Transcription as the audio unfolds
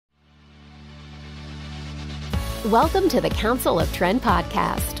Welcome to the Council of Trent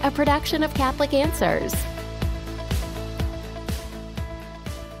podcast, a production of Catholic Answers.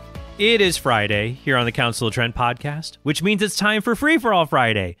 It is Friday here on the Council of Trent podcast, which means it's time for Free for All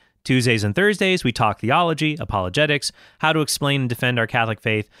Friday. Tuesdays and Thursdays, we talk theology, apologetics, how to explain and defend our Catholic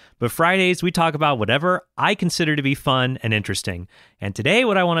faith. But Fridays, we talk about whatever I consider to be fun and interesting. And today,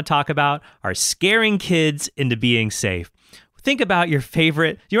 what I want to talk about are scaring kids into being safe. Think about your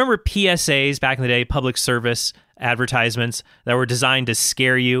favorite. Do you remember PSAs back in the day, public service advertisements that were designed to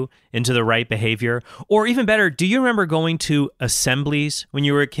scare you into the right behavior? Or even better, do you remember going to assemblies when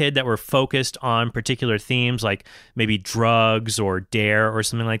you were a kid that were focused on particular themes like maybe drugs or DARE or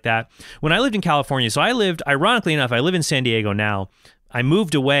something like that? When I lived in California, so ironically enough, I live in San Diego now. I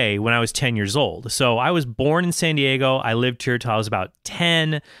moved away when I was 10 years old. So I was born in San Diego. I lived here till I was about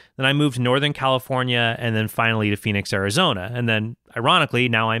 10. Then I moved to Northern California and then finally to Phoenix, Arizona. And then ironically,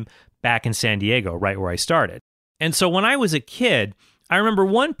 now I'm back in San Diego, right where I started. And so when I was a kid, I remember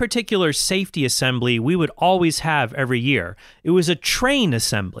one particular safety assembly we would always have every year. It was a train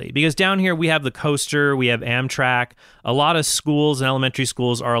assembly because down here we have the coaster, we have Amtrak. A lot of schools and elementary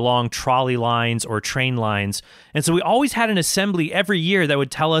schools are along trolley lines or train lines. And so we always had an assembly every year that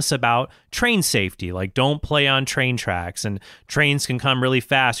would tell us about train safety, like don't play on train tracks and trains can come really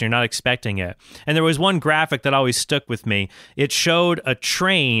fast and you're not expecting it. And there was one graphic that always stuck with me. It showed a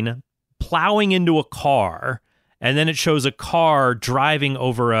train plowing into a car. And then it shows a car driving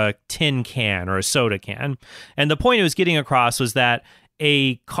over a tin can or a soda can. And the point it was getting across was that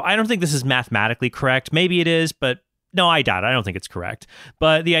I don't think this is mathematically correct. Maybe it is, but no, I doubt it. I don't think it's correct.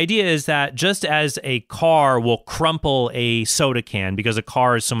 But the idea is that just as a car will crumple a soda can because a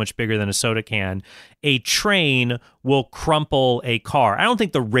car is so much bigger than a soda can, a train will crumple a car. I don't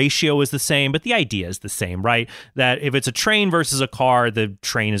think the ratio is the same, but the idea is the same, right? That if it's a train versus a car, the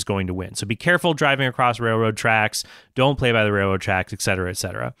train is going to win. So be careful driving across railroad tracks. Don't play by the railroad tracks, et cetera, et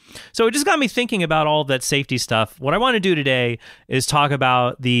cetera. So it just got me thinking about all that safety stuff. What I want to do today is talk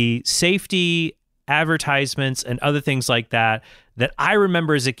about the safety advertisements and other things like that I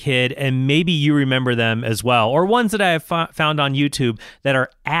remember as a kid, and maybe you remember them as well, or ones that I have found on YouTube that are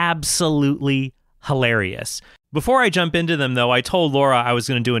absolutely hilarious. Before I jump into them, though, I told Laura I was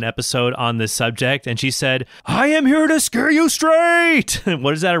going to do an episode on this subject, and she said, I am here to scare you straight!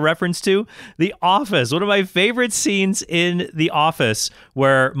 What is that a reference to? The Office. One of my favorite scenes in The Office,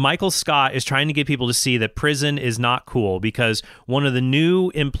 where Michael Scott is trying to get people to see that prison is not cool because one of the new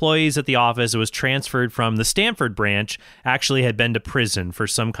employees at the office that was transferred from the Stanford branch actually had been to prison for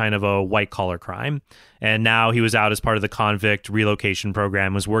some kind of a white-collar crime. And now he was out as part of the convict relocation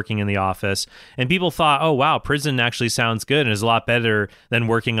program, was working in the office. And people thought, oh, wow, prison actually sounds good and is a lot better than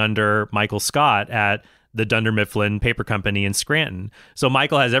working under Michael Scott at the Dunder Mifflin Paper Company in Scranton. So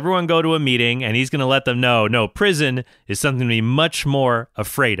Michael has everyone go to a meeting, and he's going to let them know, no, prison is something to be much more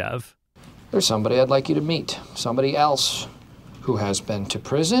afraid of. There's somebody I'd like you to meet. Somebody else who has been to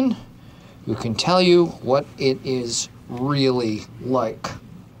prison, who can tell you what it is really like.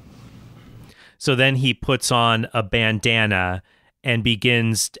 So then he puts on a bandana and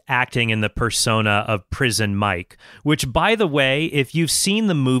begins acting in the persona of Prison Mike, which, by the way, if you've seen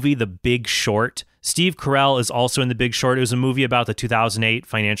the movie The Big Short, Steve Carell is also in The Big Short. It was a movie about the 2008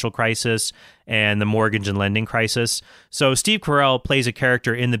 financial crisis and the mortgage and lending crisis. So Steve Carell plays a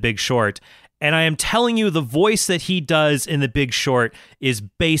character in The Big Short. And I am telling you, the voice that he does in The Big Short is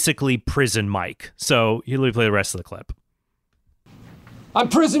basically Prison Mike. So let me play the rest of the clip. I'm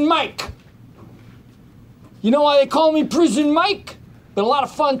Prison Mike. You know why they call me Prison Mike? Been a lot of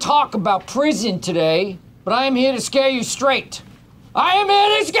fun talk about prison today, but I am here to scare you straight. I am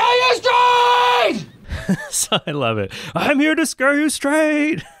here to scare you straight! So I love it. I'm here to scare you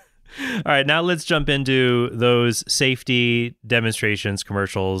straight. All right, now let's jump into those safety demonstrations,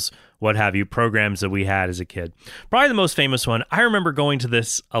 commercials, what have you, programs that we had as a kid. Probably the most famous one, I remember going to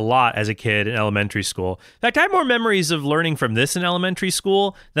this a lot as a kid in elementary school. In fact, I have more memories of learning from this in elementary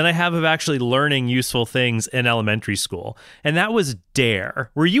school than I have of actually learning useful things in elementary school. And that was DARE.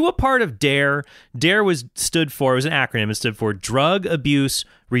 Were you a part of DARE? DARE it was an acronym. It stood for Drug Abuse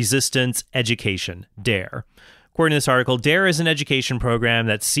Resistance Education, DARE. According to this article, DARE is an education program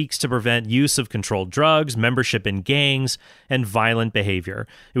that seeks to prevent use of controlled drugs, membership in gangs, and violent behavior.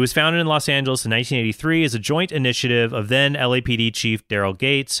 It was founded in Los Angeles in 1983 as a joint initiative of then LAPD Chief Daryl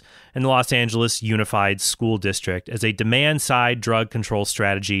Gates and the Los Angeles Unified School District as a demand-side drug control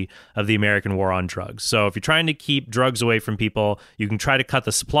strategy of the American war on drugs. So if you're trying to keep drugs away from people, you can try to cut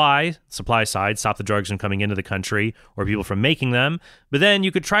the supply side, stop the drugs from coming into the country or people from making them. But then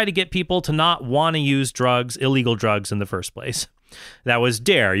you could try to get people to not want to use drugs, illegal drugs in the first place. That was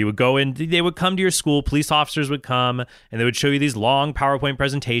DARE. You would go in, they would come to your school, police officers would come, and they would show you these long PowerPoint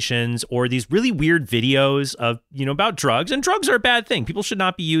presentations or these really weird videos of, about drugs. And drugs are a bad thing. People should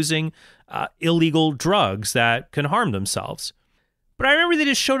not be using illegal drugs that can harm themselves. But I remember they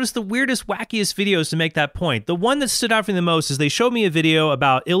just showed us the weirdest, wackiest videos to make that point. The one that stood out for me the most is they showed me a video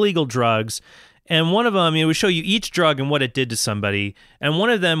about illegal drugs. And one of them, it would show you each drug and what it did to somebody. And one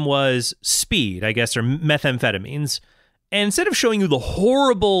of them was speed, I guess, or methamphetamines. And instead of showing you the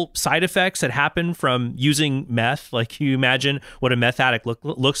horrible side effects that happen from using meth, like you imagine what a meth addict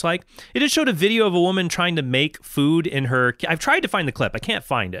looks like, it just showed a video of a woman trying to make food in her... I've tried to find the clip. I can't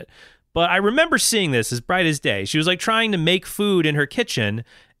find it. But I remember seeing this as bright as day. She was like trying to make food in her kitchen,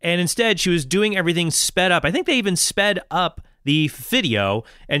 and instead she was doing everything sped up. I think they even sped up the video,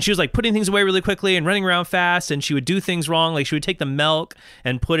 and she was like putting things away really quickly and running around fast, and she would do things wrong. Like she would take the milk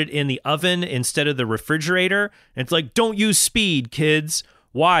and put it in the oven instead of the refrigerator. And it's like, don't use speed, kids.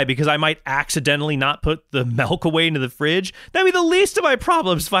 Why? Because I might accidentally not put the milk away into the fridge? That'd be the least of my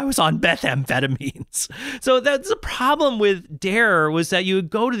problems if I was on methamphetamines. So that's the problem with DARE, was that you would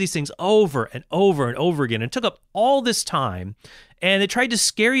go to these things over and over and over again. It took up all this time, and they tried to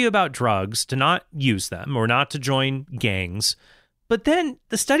scare you about drugs, to not use them or not to join gangs. But then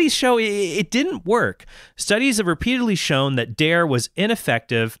the studies show it didn't work. Studies have repeatedly shown that DARE was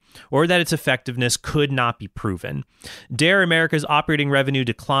ineffective or that its effectiveness could not be proven. DARE America's operating revenue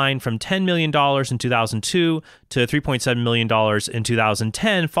declined from $10 million in 2002 to $3.7 million in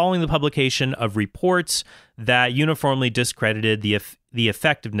 2010 following the publication of reports that uniformly discredited the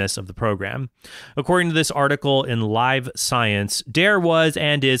effectiveness of the program. According to this article in Live Science, DARE was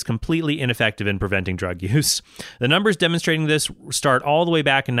and is completely ineffective in preventing drug use. The numbers demonstrating this start all the way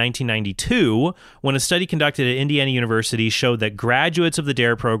back in 1992, when a study conducted at Indiana University showed that graduates of the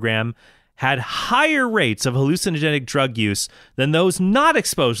DARE program had higher rates of hallucinogenic drug use than those not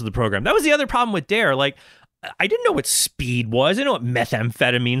exposed to the program. That was the other problem with DARE. Like, I didn't know what speed was. I didn't know what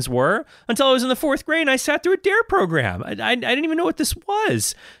methamphetamines were until I was in the 4th grade and I sat through a DARE program. I didn't even know what this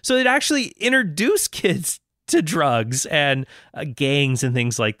was. So it actually introduced kids to drugs and gangs and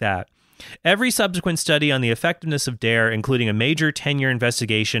things like that. Every subsequent study on the effectiveness of DARE, including a major 10-year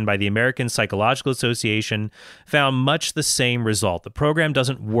investigation by the American Psychological Association, found much the same result. The program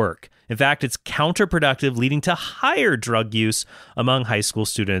doesn't work. In fact, it's counterproductive, leading to higher drug use among high school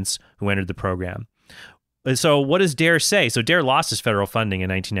students who entered the program. So what does DARE say? So DARE lost its federal funding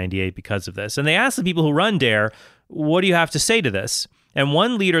in 1998 because of this. And they asked the people who run DARE, what do you have to say to this? And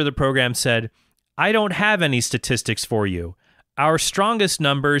one leader of the program said, I don't have any statistics for you. Our strongest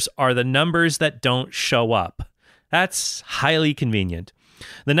numbers are the numbers that don't show up. That's highly convenient.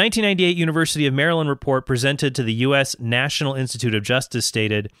 The 1998 University of Maryland report presented to the U.S. National Institute of Justice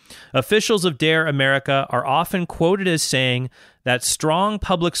stated, officials of DARE America are often quoted as saying that strong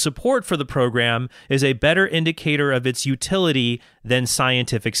public support for the program is a better indicator of its utility than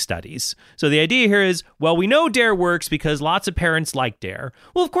scientific studies. So the idea here is, well, we know DARE works because lots of parents like DARE.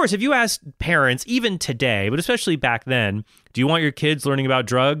 Well, of course, if you ask parents, even today, but especially back then, do you want your kids learning about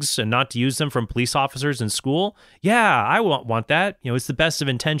drugs and not to use them from police officers in school? Yeah, I want that. It's the best of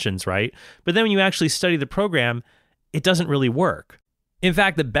intentions, right? But then when you actually study the program, it doesn't really work. In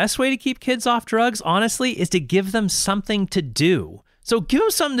fact, the best way to keep kids off drugs, honestly, is to give them something to do. So give them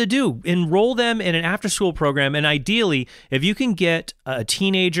something to do. Enroll them in an after-school program. And ideally, if you can get a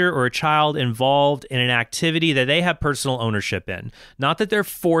teenager or a child involved in an activity that they have personal ownership in, not that they're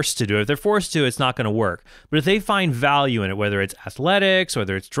forced to do it. If they're forced to, it's not going to work. But if they find value in it, whether it's athletics,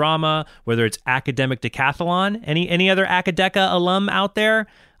 whether it's drama, whether it's academic decathlon, any other Acadeca alum out there?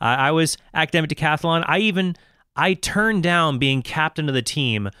 I was academic decathlon. I turned down being captain of the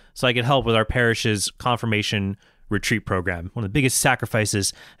team so I could help with our parish's confirmation retreat program. One of the biggest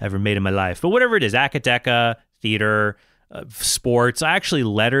sacrifices I ever made in my life. But whatever it is, Acadeca, theater, sports. I actually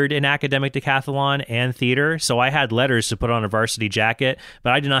lettered in academic decathlon and theater, so I had letters to put on a varsity jacket,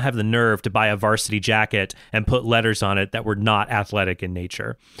 but I did not have the nerve to buy a varsity jacket and put letters on it that were not athletic in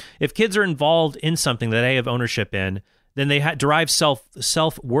nature. If kids are involved in something that they have ownership in, then they derive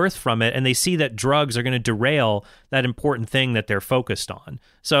self-worth from it, and they see that drugs are going to derail that important thing that they're focused on.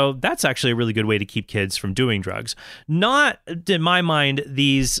 So that's actually a really good way to keep kids from doing drugs. Not, in my mind, and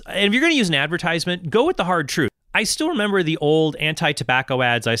if you're going to use an advertisement, go with the hard truth. I still remember the old anti-tobacco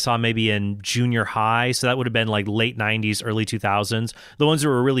ads I saw maybe in junior high, so that would have been like late 90s, early 2000s, the ones that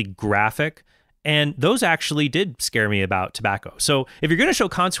were really graphic. And those actually did scare me about tobacco. So if you're going to show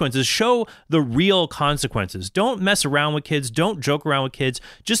consequences, show the real consequences. Don't mess around with kids. Don't joke around with kids.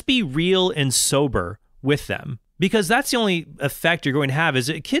 Just be real and sober with them. Because that's the only effect you're going to have is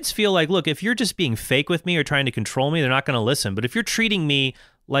that kids feel like, look, if you're just being fake with me or trying to control me, they're not going to listen. But if you're treating me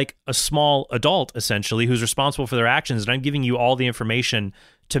like a small adult, essentially, who's responsible for their actions, and I'm giving you all the information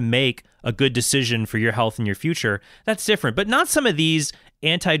to make a good decision for your health and your future, that's different. But not some of these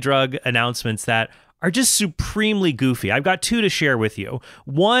anti-drug announcements that are just supremely goofy. I've got two to share with you.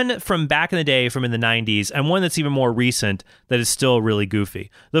 One from back in the day, from in the 90s, and one that's even more recent that is still really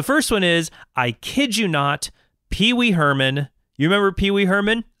goofy. The first one is, I kid you not, Pee Wee Herman. You remember Pee Wee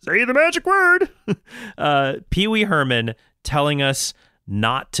Herman? Say the magic word. Pee Wee Herman telling us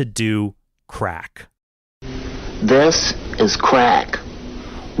not to do crack. This is crack.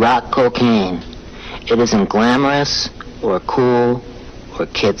 Rock cocaine. It isn't glamorous or cool or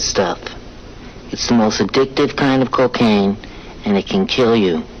kid stuff. It's the most addictive kind of cocaine, and it can kill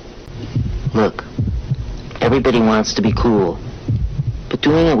you. Look, everybody wants to be cool, but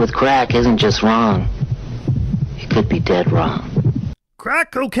doing it with crack isn't just wrong. It could be dead wrong.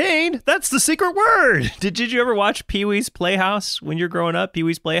 Crack cocaine? That's the secret word. Did you ever watch Pee-wee's Playhouse when you're growing up?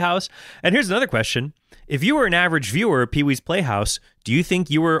 Pee-wee's Playhouse? And here's another question. If you were an average viewer of Pee-wee's Playhouse, do you think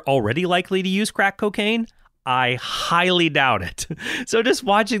you were already likely to use crack cocaine? I highly doubt it. So just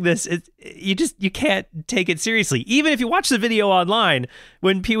watching this, you can't take it seriously. Even if you watch the video online,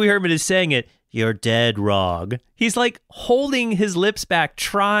 when Pee Wee Herman is saying it, you're dead wrong. He's like holding his lips back,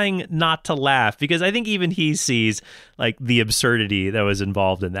 trying not to laugh, because I think even he sees like the absurdity that was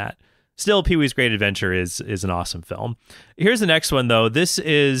involved in that. Still, Pee-wee's Great Adventure is an awesome film. Here's the next one, though. This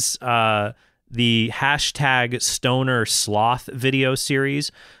is the hashtag Stoner Sloth video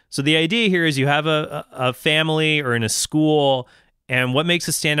series. So the idea here is you have a family or in a school, and what makes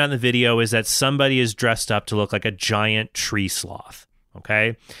it stand out in the video is that somebody is dressed up to look like a giant tree sloth,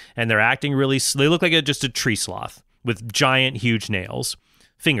 okay? And they're acting really, they look like just a tree sloth with giant, huge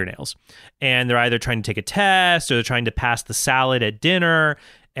fingernails. And they're either trying to take a test or they're trying to pass the salad at dinner,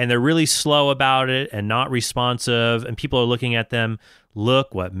 and they're really slow about it and not responsive, and people are looking at them,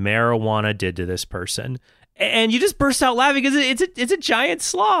 look what marijuana did to this person. And you just burst out laughing because it's a giant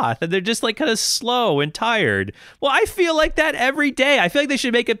sloth, and they're just like kind of slow and tired. Well, I feel like that every day. I feel like they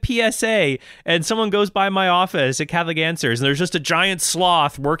should make a PSA, and someone goes by my office at Catholic Answers, and there's just a giant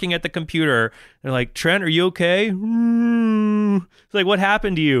sloth working at the computer. They're like, Trent, are you okay? It's like, what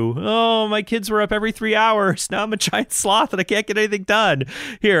happened to you? Oh, my kids were up every 3 hours. Now I'm a giant sloth and I can't get anything done.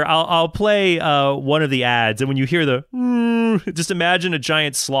 Here, I'll play one of the ads, and when you hear the just imagine a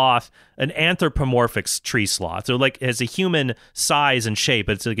giant sloth, an anthropomorphic tree sloth. So like it has a human size and shape,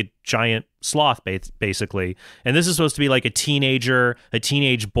 but it's like a giant sloth basically. And this is supposed to be like a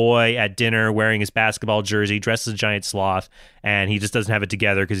teenage boy at dinner wearing his basketball jersey, dressed as a giant sloth, and he just doesn't have it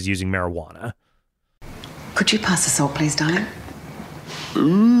together because he's using marijuana. Could you pass the salt, please, darling?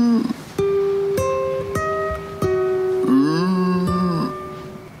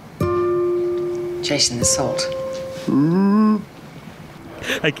 Jason, the salt.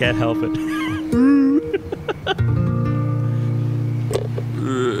 I can't help it.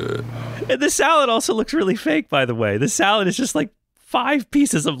 And the salad also looks really fake, by the way. The salad is just like 5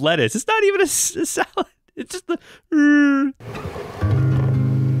 pieces of lettuce. It's not even a salad. It's just the...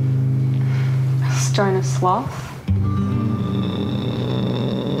 Stoner sloth.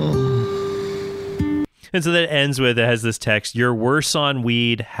 And so that ends with, it has this text, you're worse on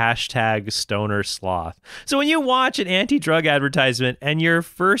weed, hashtag stoner sloth. So when you watch an anti-drug advertisement and your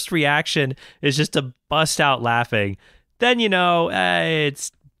first reaction is just to bust out laughing, then you know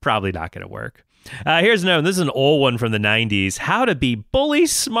it's probably not going to work. Here's another one. This is an old one from the 90s. How to be bully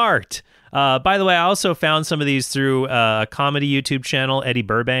smart. By the way, I also found some of these through a comedy YouTube channel, Eddie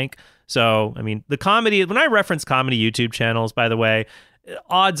Burbank. So, I mean, the comedy, when I reference comedy YouTube channels, by the way,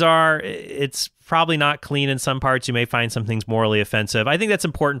 odds are it's probably not clean in some parts. You may find some things morally offensive. I think that's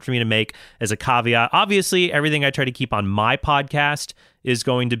important for me to make as a caveat. Obviously, everything I try to keep on my podcast is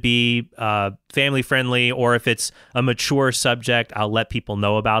going to be family friendly, or if it's a mature subject, I'll let people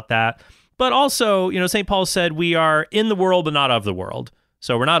know about that. But also, you know, St. Paul said we are in the world, but not of the world.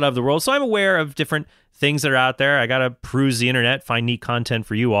 So we're not of the world. So I'm aware of different things that are out there. I got to peruse the internet, find neat content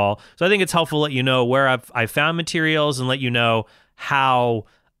for you all. So I think it's helpful to let you know where I've found materials and let you know how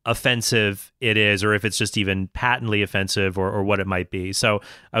offensive it is, or if it's just even patently offensive, or what it might be. So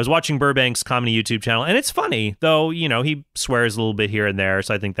I was watching Burbank's comedy YouTube channel, and it's funny, though, you know, he swears a little bit here and there.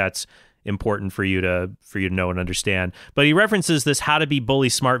 So I think that's important for you to know and understand. But he references this how to be bully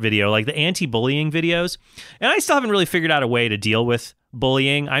smart video, like the anti-bullying videos. And I still haven't really figured out a way to deal with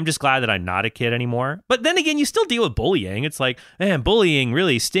bullying. I'm just glad that I'm not a kid anymore. But then again, you still deal with bullying. It's like, man, bullying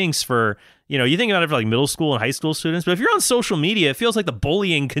really stinks for, you think about it for like middle school and high school students. But if you're on social media, it feels like the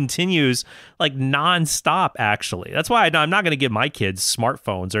bullying continues like nonstop, actually. That's why I'm not going to give my kids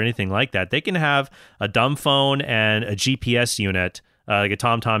smartphones or anything like that. They can have a dumb phone and a GPS unit, like a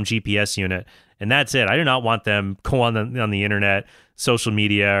TomTom GPS unit. And that's it. I do not want them go on the internet, social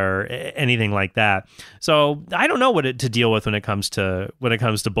media, or anything like that. So I don't know what to deal with when it comes to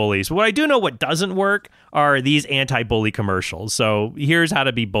bullies. But what I do know what doesn't work are these anti-bully commercials. So here's how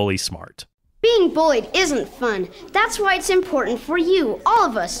to be bully smart. Being bullied isn't fun. That's why it's important for you, all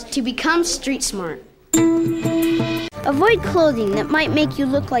of us, to become street smart. Avoid clothing that might make you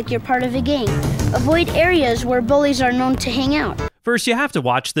look like you're part of a gang. Avoid areas where bullies are known to hang out. First, you have to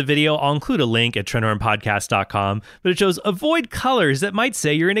watch the video. I'll include a link at trendrunpodcast.com, but it shows avoid colors that might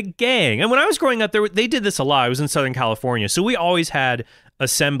say you're in a gang. And when I was growing up, they did this a lot. I was in Southern California, so we always had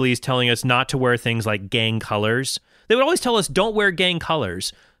assemblies telling us not to wear things like gang colors. They would always tell us, don't wear gang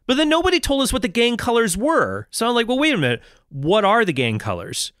colors. But then nobody told us what the gang colors were. So I'm like, well, wait a minute. What are the gang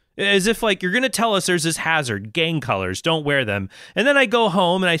colors? As if like you're going to tell us there's this hazard, gang colors, don't wear them. And then I go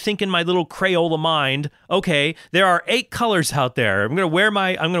home and I think in my little Crayola mind, okay, there are 8 colors out there. I'm going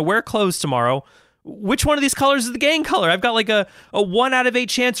to wear clothes tomorrow. Which one of these colors is the gang color? I've got like a 1 out of 8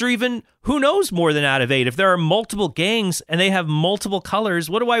 chance, or even who knows, more than out of 8. If there are multiple gangs and they have multiple colors,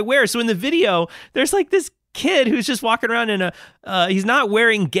 what do I wear? So in the video, there's like this kid who's just walking around in he's not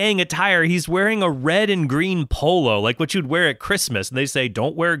wearing gang attire. He's wearing a red and green polo, like what you'd wear at Christmas. And they say,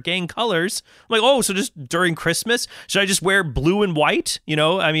 don't wear gang colors. I'm like, oh, so just during Christmas, should I just wear blue and white?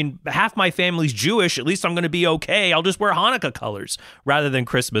 I mean, half my family's Jewish. At least I'm going to be okay. I'll just wear Hanukkah colors rather than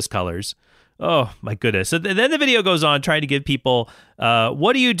Christmas colors. Oh, my goodness. So then the video goes on trying to give people,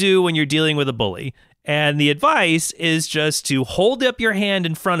 what do you do when you're dealing with a bully? And the advice is just to hold up your hand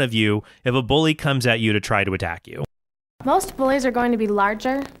in front of you if a bully comes at you to try to attack you. Most bullies are going to be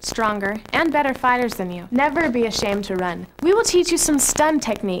larger, stronger, and better fighters than you. Never be ashamed to run. We will teach you some stun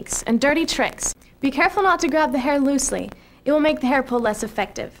techniques and dirty tricks. Be careful not to grab the hair loosely. It will make the hair pull less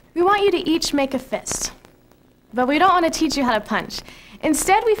effective. We want you to each make a fist. But we don't want to teach you how to punch.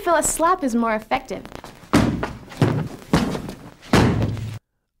 Instead, we feel a slap is more effective.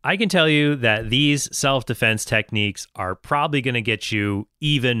 I can tell you that these self-defense techniques are probably going to get you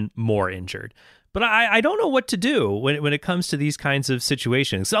even more injured. But I don't know what to do when it comes to these kinds of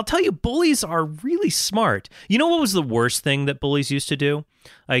situations. So I'll tell you, bullies are really smart. You know what was the worst thing that bullies used to do?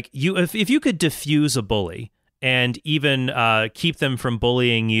 Like, if you could defuse a bully and even keep them from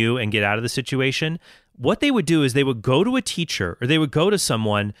bullying you and get out of the situation, what they would do is they would go to a teacher or they would go to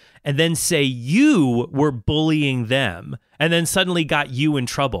someone and then say you were bullying them and then suddenly got you in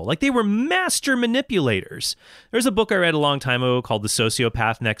trouble. Like they were master manipulators. There's a book I read a long time ago called The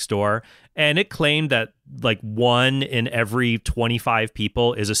Sociopath Next Door, and it claimed that like 1 in every 25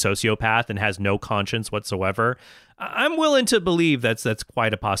 people is a sociopath and has no conscience whatsoever. I'm willing to believe that's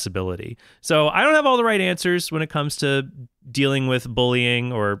quite a possibility. So I don't have all the right answers when it comes to dealing with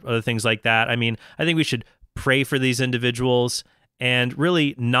bullying or other things like that. I mean, I think we should pray for these individuals and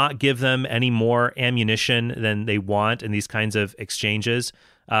really not give them any more ammunition than they want in these kinds of exchanges.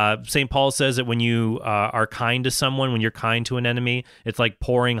 St. Paul says that when you are kind to someone, when you're kind to an enemy, it's like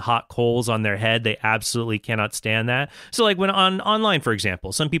pouring hot coals on their head. They absolutely cannot stand that. So like when online, for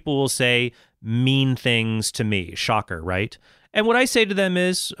example, some people will say mean things to me. Shocker, right? And what I say to them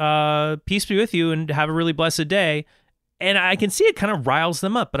is, peace be with you and have a really blessed day. And I can see it kind of riles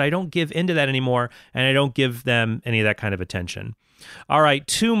them up, but I don't give into that anymore, and I don't give them any of that kind of attention. All right,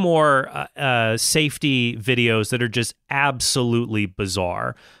 2 more safety videos that are just absolutely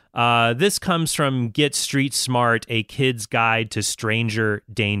bizarre. This comes from Get Street Smart, A Kid's Guide to Stranger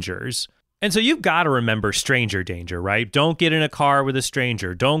Dangers. And so you've got to remember stranger danger, right? Don't get in a car with a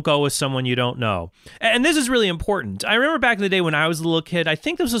stranger. Don't go with someone you don't know. And this is really important. I remember back in the day when I was a little kid, I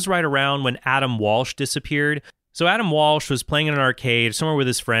think this was right around when Adam Walsh disappeared. So Adam Walsh was playing in an arcade somewhere with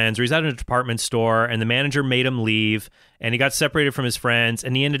his friends, or he's at a department store, and the manager made him leave, and he got separated from his friends,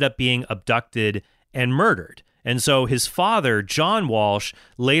 and he ended up being abducted and murdered. And so his father, John Walsh,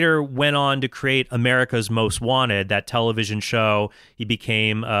 later went on to create America's Most Wanted, that television show. He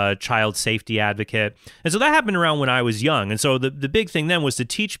became a child safety advocate. And so that happened around when I was young. And so the big thing then was to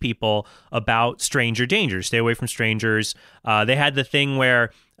teach people about stranger danger. Stay away from strangers. They had the thing where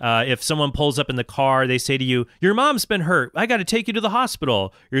if someone pulls up in the car, they say to you, your mom's been hurt. I got to take you to the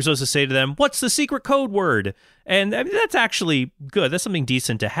hospital. You're supposed to say to them, what's the secret code word? And I mean, that's actually good. That's something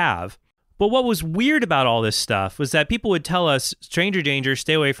decent to have. But what was weird about all this stuff was that people would tell us, stranger danger,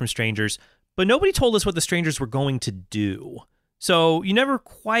 stay away from strangers, but nobody told us what the strangers were going to do. So you never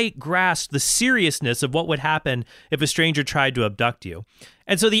quite grasp the seriousness of what would happen if a stranger tried to abduct you.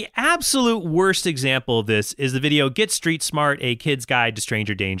 And so the absolute worst example of this is the video Get Street Smart, A Kid's Guide to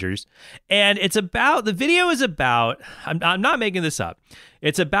Stranger Dangers. And the video is about, I'm not making this up,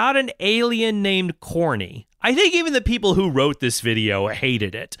 it's about an alien named Corny. I think even the people who wrote this video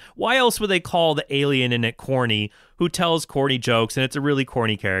hated it. Why else would they call the alien in it Corny, who tells corny jokes, and it's a really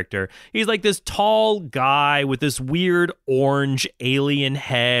corny character. He's like this tall guy with this weird orange alien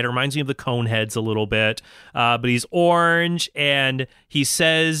head. It reminds me of the Coneheads a little bit, but he's orange, and he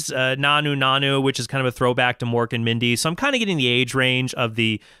says Nanu Nanu, which is kind of a throwback to Mork and Mindy. So I'm kind of getting the age range of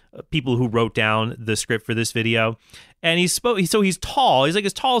the people who wrote down the script for this video. And he's tall. He's like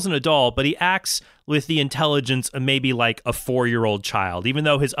as tall as an adult, but he acts with the intelligence of maybe like a 4-year-old child, even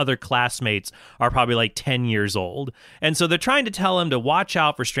though his other classmates are probably like 10 years old. And so they're trying to tell him to watch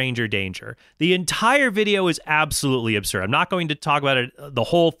out for stranger danger. The entire video is absolutely absurd. I'm not going to talk about it, the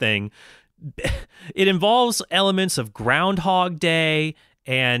whole thing. It involves elements of Groundhog Day,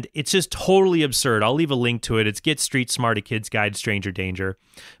 and it's just totally absurd. I'll leave a link to it. It's Get Street Smart, A Kid's Guide to Stranger Danger.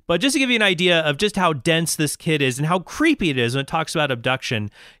 But just to give you an idea of just how dense this kid is and how creepy it is when it talks about abduction,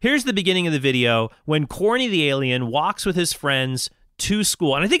 here's the beginning of the video when Corny the alien walks with his friends to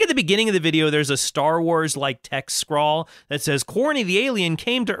school. And I think at the beginning of the video, there's a Star Wars-like text scrawl that says, Corny the alien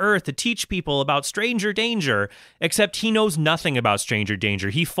came to Earth to teach people about stranger danger, except he knows nothing about stranger danger.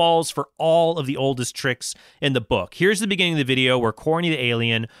 He falls for all of the oldest tricks in the book. Here's the beginning of the video where Corny the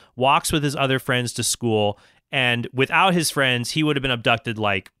alien walks with his other friends to school, and without his friends, he would have been abducted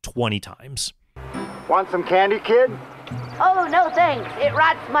like 20 times. Want some candy, kid? Oh, no thanks. It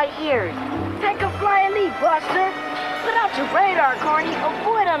rots my ears. Take a flying leap, Buster. Put out your radar, Corny.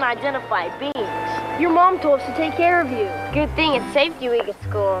 Avoid unidentified beings. Your mom told us to take care of you. Good thing it's safe you eat at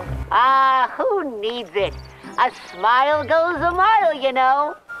school. Who needs it? A smile goes a mile, you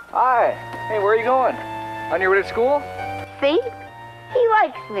know. Hi. Hey, where are you going? On your way to school? See? He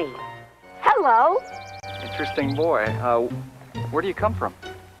likes me. Hello. Interesting boy. Where do you come from?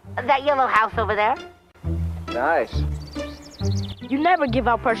 That yellow house over there. Nice. You never give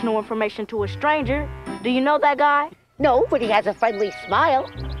out personal information to a stranger. Do you know that guy? No, but he has a friendly smile.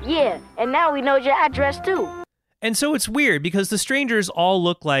 Yeah, and now he knows your address too. And so it's weird because the strangers all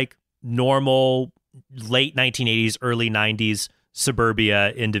look like normal late 1980s, early 90s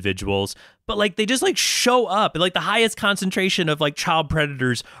suburbia individuals, but like they just like show up, and like the highest concentration of like child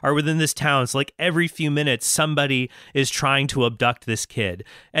predators are within this town. So like every few minutes somebody is trying to abduct this kid,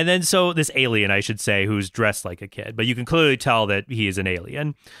 and then so this alien, I should say, who's dressed like a kid, but you can clearly tell that he is an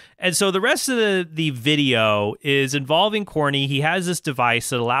alien. And so the rest of the video is involving Corny. He has this device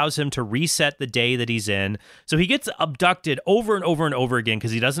that allows him to reset the day that he's in. So he gets abducted over and over and over again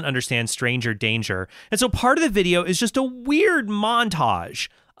because he doesn't understand stranger danger. And so part of the video is just a weird montage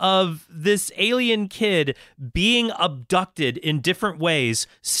of this alien kid being abducted in different ways,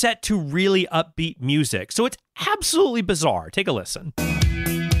 set to really upbeat music. So it's absolutely bizarre. Take a listen.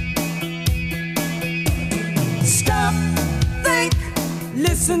 Stop, think,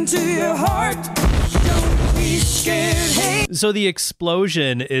 listen to your heart. Don't be scared. Hey. So the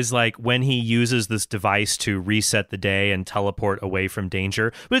explosion is like when he uses this device to reset the day and teleport away from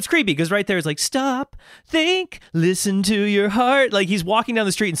danger. But it's creepy because right there is like, stop, think, listen to your heart. Like he's walking down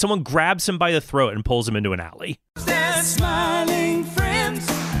the street and someone grabs him by the throat and pulls him into an alley. Their smiling friends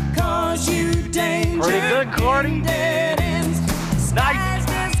cause you danger. Pretty good, Corny. Dead ends. Nice.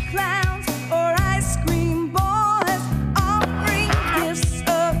 As clowns or ice cream boys offering gifts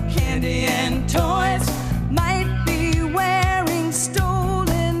of candy and toys. Might be wearing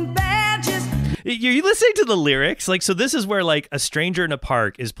stolen badges. You're listening to the lyrics. Like, so this is where like a stranger in a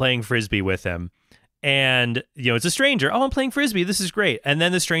park is playing Frisbee with him. And, you know, it's a stranger. Oh, I'm playing Frisbee. This is great. And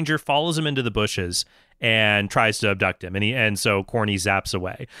then the stranger follows him into the bushes and tries to abduct him. And so Corny zaps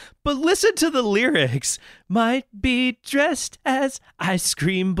away. But listen to the lyrics. Might be dressed as ice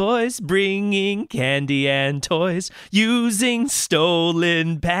cream boys, bringing candy and toys, using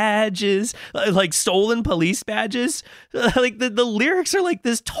stolen badges, like stolen police badges. Like the lyrics are like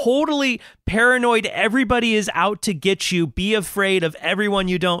this totally paranoid, everybody is out to get you, be afraid of everyone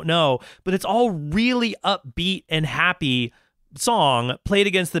you don't know. But it's all really upbeat and happy song played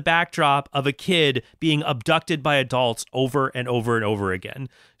against the backdrop of a kid being abducted by adults over and over and over again.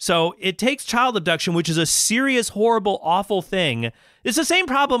 So it takes child abduction, which is a serious, horrible, awful thing. It's the same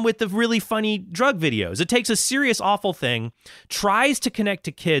problem with the really funny drug videos. It takes a serious, awful thing, tries to connect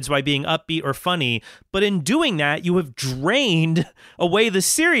to kids by being upbeat or funny, but in doing that, you have drained away the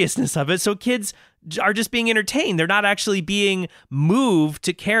seriousness of it. So kids are just being entertained. They're not actually being moved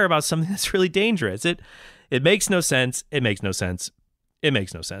to care about something that's really dangerous. It makes no sense. It makes no sense. It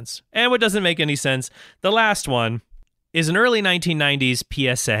makes no sense. And what doesn't make any sense, the last one is an early 1990s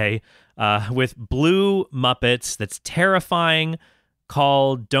PSA with blue Muppets that's terrifying,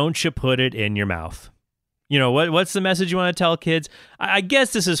 called "Don't You Put It in Your Mouth." You know, what's the message you want to tell kids? I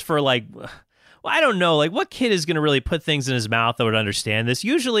guess this is for like, well, I don't know, like what kid is going to really put things in his mouth that would understand this?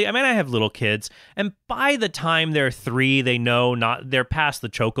 Usually, I mean, I have little kids, and by the time they're 3, they're past the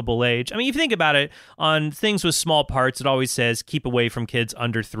chokeable age. I mean, if you think about it, on things with small parts, it always says keep away from kids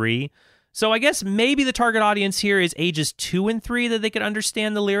under 3. So I guess maybe the target audience here is ages 2 and 3 that they could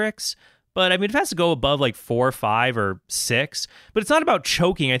understand the lyrics. But I mean, it has to go above like 4, 5, or 6. But it's not about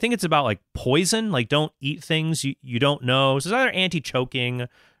choking. I think it's about like poison. Like, don't eat things you don't know. So it's either anti-choking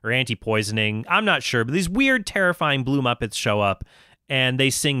or anti-poisoning. I'm not sure. But these weird, terrifying blue Muppets show up and they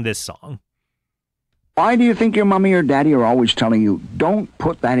sing this song. Why do you think your mommy or daddy are always telling you, don't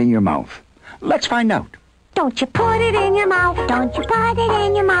put that in your mouth? Let's find out. Don't you put it in your mouth, don't you put it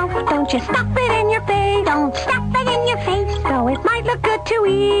in your mouth, don't you stuff it in your face, don't stuff it in your face, though it might look good to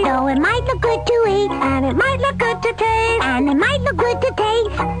eat, though it might look good to eat, and it might look good to taste, and it might look good to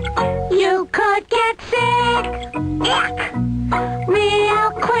taste. You could get sick, ick,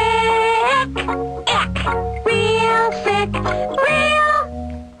 real quick, ick, real sick, real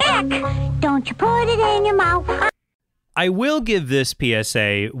ick, don't you put it in your mouth. I will give this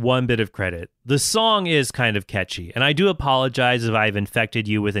PSA one bit of credit. The song is kind of catchy, and I do apologize if I've infected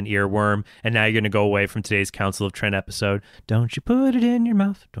you with an earworm, and now you're going to go away from today's Council of Trent episode. Don't you put it in your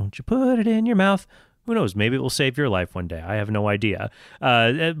mouth. Don't you put it in your mouth. Who knows? Maybe it will save your life one day. I have no idea.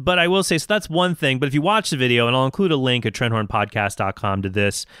 But I will say, so that's one thing. But if you watch the video, and I'll include a link at TrentHornPodcast.com to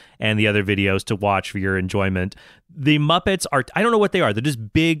this and the other videos to watch for your enjoyment, the Muppets are, I don't know what they are. They're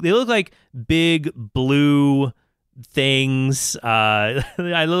just big. They look like big blue things. I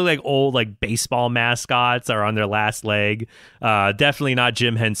look like old like baseball mascots are on their last leg. Definitely not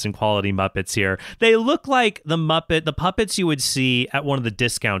Jim Henson quality Muppets here. They look like the puppets you would see at one of the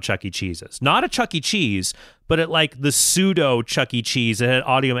discount Chuck E. Cheese's. Not a Chuck E. Cheese, but at like the pseudo Chuck E. Cheese that had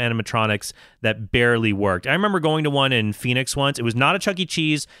audio animatronics that barely worked. I remember going to one in Phoenix once. It was not a Chuck E.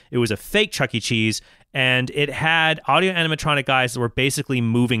 Cheese. It was a fake Chuck E. Cheese. And it had audio animatronic guys that were basically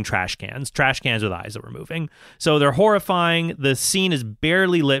moving trash cans with eyes that were moving. So they're horrifying. The scene is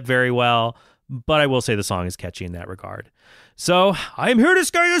barely lit very well, but I will say the song is catchy in that regard. So I'm here to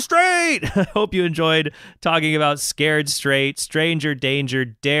scare you straight. I hope you enjoyed talking about Scared Straight, Stranger Danger,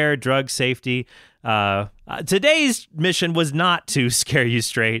 Dare, Drug Safety. Today's mission was not to scare you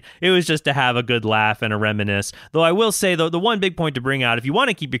straight. It was just to have a good laugh and a reminisce. Though I will say, though, the one big point to bring out, if you want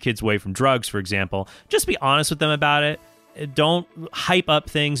to keep your kids away from drugs, for example, just be honest with them about it. Don't hype up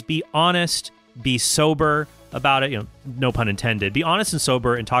things. Be honest. Be sober about it. You know, no pun intended. Be honest and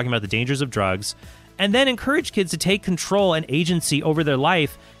sober in talking about the dangers of drugs. And then encourage kids to take control and agency over their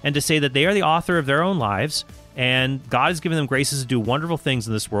life and to say that they are the author of their own lives. And God has given them graces to do wonderful things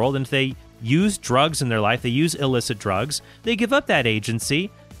in this world. And if they use drugs in their life, they use illicit drugs, they give up that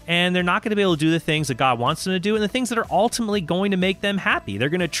agency, and they're not going to be able to do the things that God wants them to do and the things that are ultimately going to make them happy. They're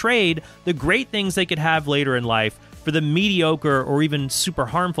going to trade the great things they could have later in life for the mediocre or even super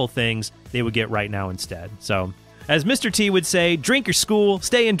harmful things they would get right now instead. So, as Mr. T would say, drink your school,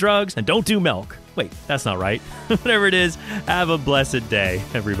 stay in drugs, and don't do milk. Wait, that's not right. Whatever it is, have a blessed day,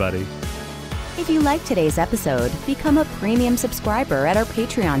 everybody. If you liked today's episode, become a premium subscriber at our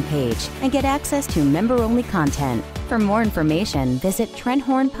Patreon page and get access to member-only content. For more information, visit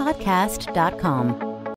TrentHornPodcast.com.